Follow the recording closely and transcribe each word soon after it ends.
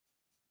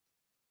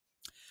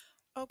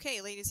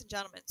Okay, ladies and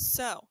gentlemen,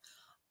 so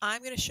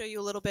I'm going to show you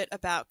a little bit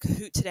about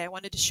Kahoot today. I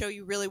wanted to show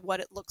you really what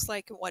it looks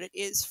like and what it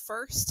is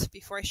first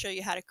before I show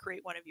you how to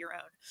create one of your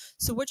own.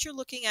 So what you're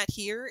looking at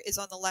here is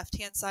on the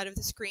left-hand side of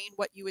the screen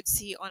what you would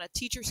see on a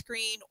teacher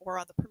screen or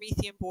on the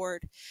Promethean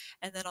board,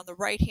 and then on the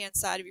right-hand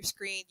side of your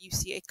screen you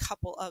see a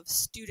couple of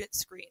student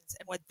screens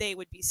and what they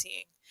would be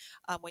seeing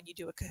when you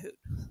do a Kahoot.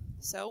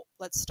 So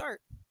let's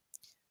start.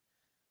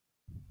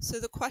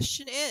 So the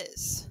question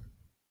is,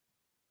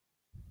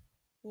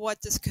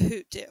 what does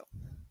Kahoot do?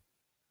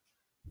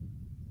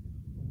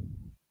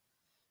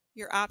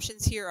 Your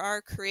options here are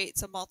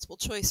creates a multiple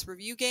choice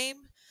review game,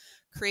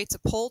 creates a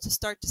poll to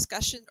start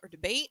discussion or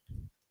debate,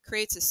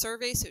 creates a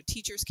survey so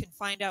teachers can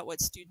find out what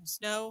students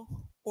know,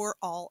 or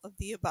all of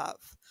the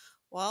above.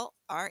 Well,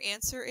 our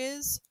answer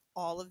is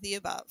all of the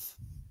above.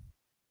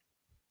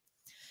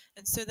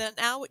 And so then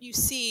now what you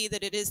see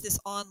that it is this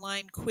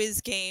online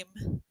quiz game,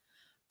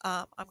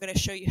 I'm going to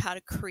show you how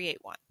to create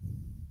one.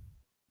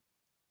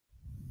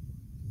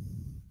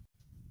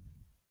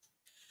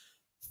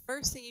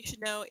 First thing you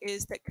should know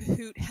is that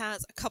Kahoot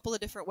has a couple of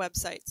different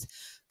websites.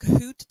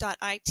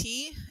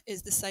 Kahoot.it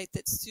is the site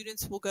that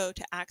students will go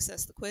to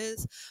access the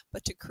quiz,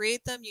 but to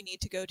create them you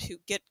need to go to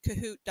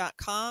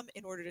getkahoot.com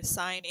in order to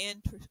sign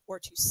in or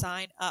to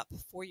sign up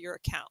for your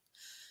account.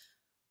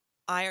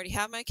 I already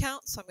have my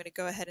account, so I'm going to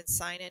go ahead and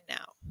sign in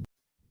now.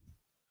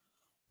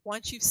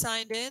 Once you've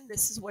signed in,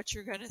 this is what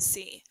you're going to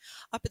see.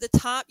 Up at the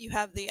top, you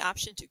have the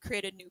option to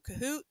create a new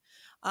Kahoot.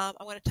 I'm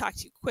going to talk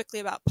to you quickly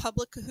about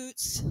public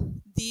Kahoots.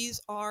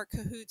 These are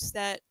Kahoots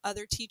that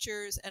other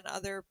teachers and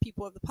other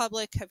people of the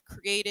public have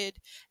created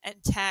and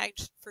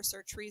tagged for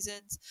search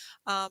reasons.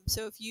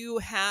 So if you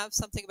have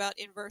something about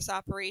inverse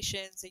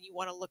operations and you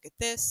want to look at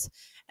this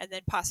and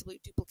then possibly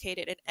duplicate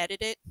it and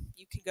edit it,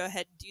 you can go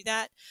ahead and do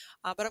that.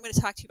 But I'm going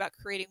to talk to you about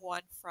creating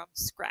one from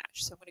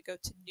scratch. So I'm going to go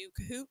to New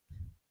Kahoot.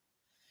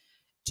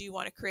 Do you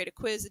want to create a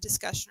quiz, a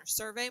discussion, or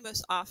survey?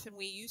 Most often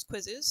we use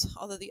quizzes,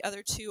 although the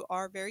other two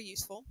are very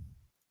useful.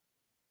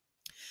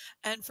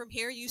 And from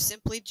here, you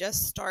simply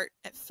just start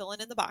at filling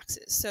in the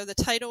boxes. So the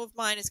title of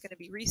mine is going to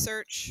be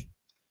research.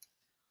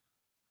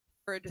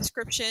 For a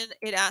description,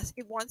 it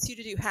wants you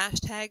to do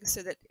hashtags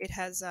so that it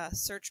has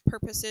search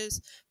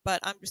purposes, but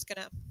I'm just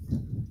going to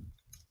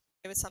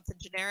give it something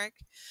generic.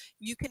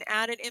 You can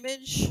add an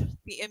image.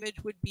 The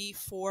image would be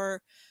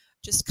for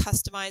just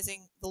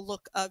customizing the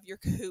look of your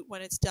Kahoot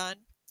when it's done.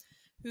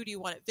 Who do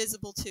you want it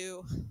visible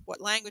to? What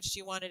language do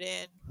you want it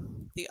in?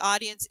 The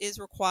audience is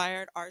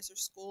required. Ours are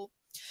school.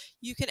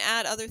 You can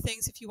add other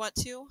things if you want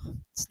to.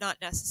 It's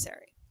not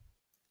necessary.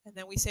 And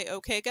then we say,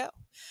 okay, go.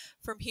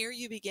 From here,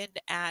 you begin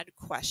to add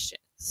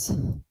questions.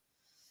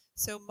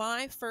 So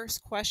my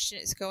first question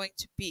is going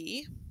to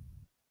be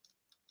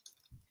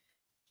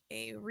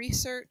a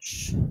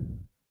research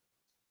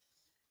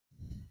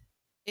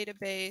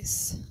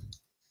database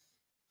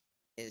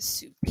is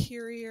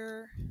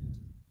superior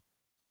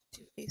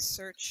to a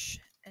search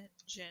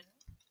engine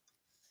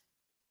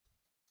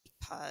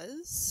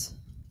because,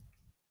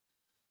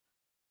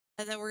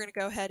 and then we're going to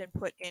go ahead and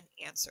put in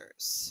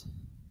answers.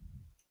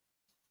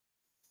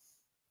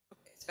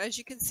 Okay, so as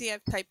you can see,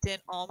 I've typed in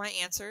all my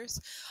answers.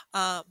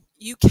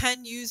 You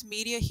can use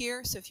media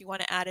here, so if you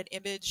want to add an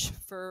image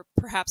for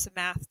perhaps a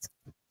math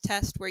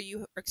test where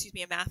you, or excuse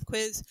me, a math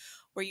quiz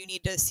where you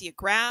need to see a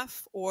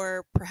graph,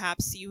 or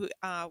perhaps you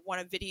want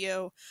a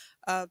video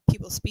of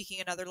people speaking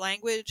another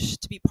language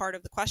to be part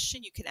of the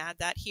question, you can add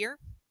that here.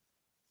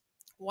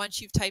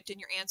 Once you've typed in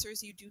your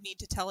answers, you do need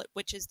to tell it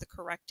which is the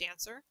correct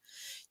answer.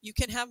 You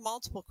can have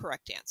multiple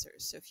correct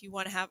answers. So if you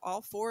want to have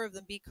all 4 of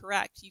them be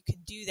correct, you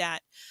can do that,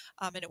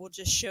 and it will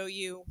just show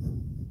you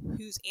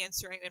who's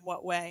answering in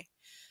what way.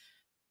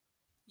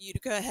 You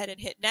go ahead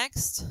and hit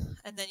next,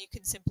 and then you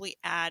can simply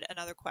add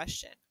another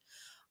question.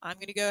 I'm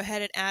going to go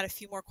ahead and add a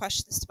few more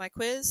questions to my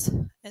quiz,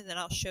 and then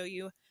I'll show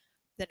you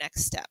the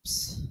next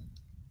steps.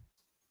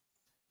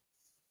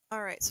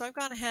 All right, so I've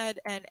gone ahead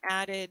and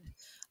added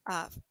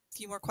a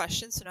few more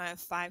questions. So now I have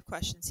 5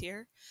 questions here.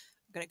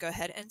 I'm going to go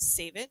ahead and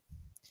save it.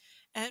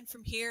 And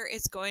from here,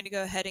 it's going to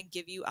go ahead and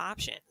give you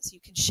options. You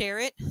can share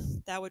it.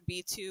 That would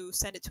be to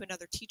send it to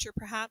another teacher,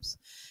 perhaps.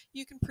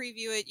 You can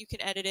preview it. You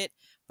can edit it.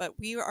 But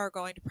we are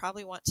going to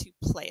probably want to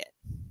play it.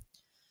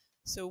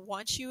 So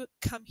once you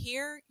come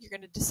here, you're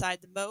going to decide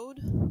the mode.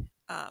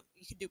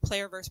 You can do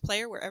player versus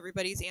player, where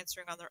everybody's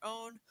answering on their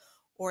own,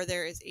 or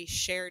there is a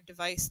shared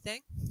device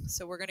thing.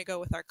 So we're going to go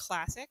with our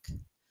classic. Let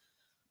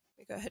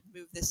me go ahead and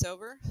move this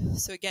over.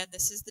 So again,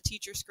 this is the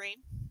teacher screen.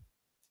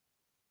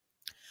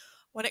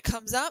 When it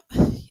comes up,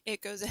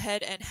 it goes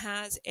ahead and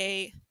has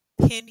a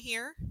pin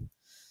here.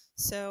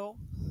 So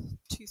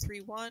 2,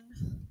 3, 1,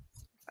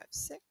 5,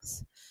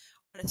 6.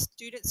 On a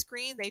student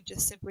screen, they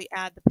just simply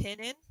add the pin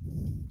in.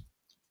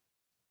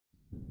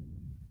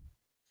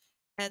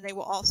 And they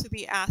will also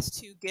be asked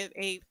to give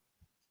a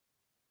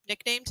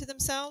nickname to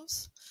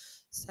themselves,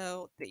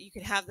 so that you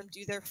can have them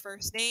do their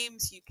first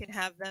names. You can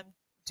have them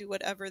do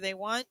whatever they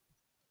want.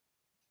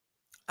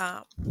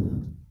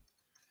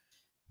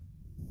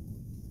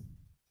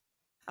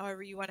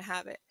 however you want to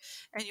have it.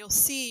 And you'll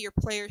see your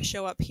players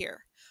show up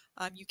here.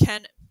 You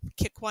can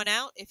kick one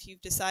out if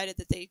you've decided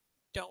that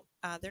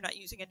they're not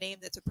using a name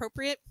that's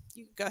appropriate.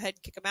 You can go ahead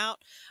and kick them out.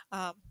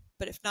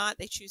 But if not,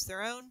 they choose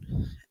their own.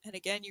 And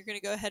again, you're going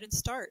to go ahead and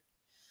start.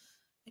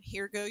 And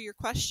here go your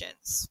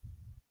questions.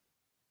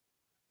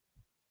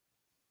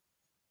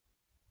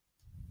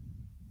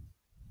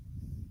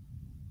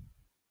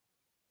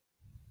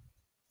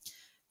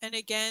 And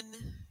again,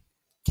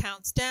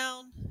 counts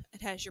down.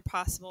 It has your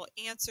possible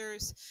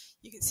answers.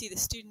 You can see the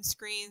student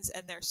screens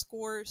and their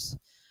scores.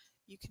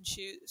 You can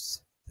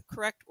choose the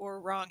correct or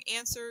wrong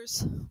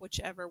answers,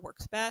 whichever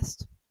works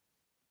best.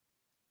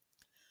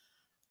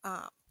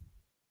 Let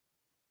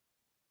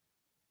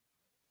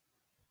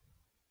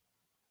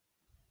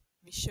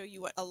me show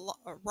you what a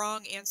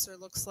wrong answer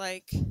looks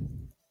like.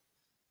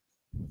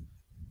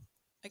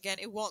 Again,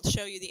 it won't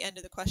show you the end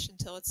of the question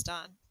until it's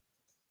done.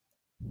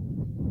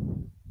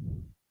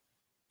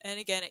 And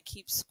again, it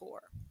keeps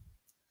score.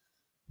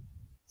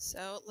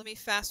 So let me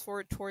fast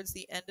forward towards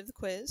the end of the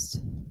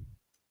quiz.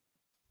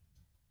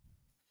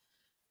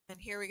 And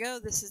here we go.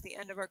 This is the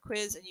end of our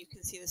quiz, and you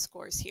can see the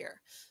scores here.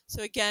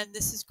 So again,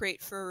 this is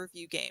great for a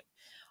review game.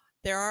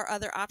 There are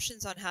other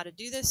options on how to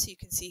do this. So you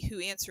can see who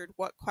answered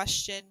what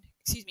question.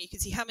 You can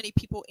see how many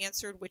people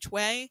answered which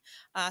way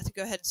to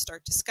go ahead and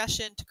start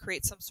discussion, to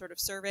create some sort of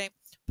survey.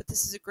 But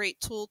this is a great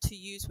tool to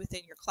use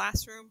within your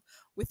classroom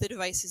with the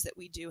devices that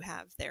we do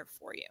have there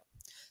for you.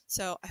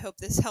 So I hope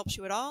this helps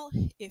you at all.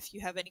 If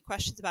you have any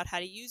questions about how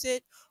to use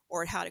it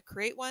or how to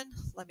create one,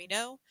 let me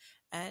know.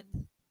 And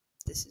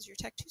this is your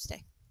Tech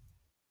Tuesday.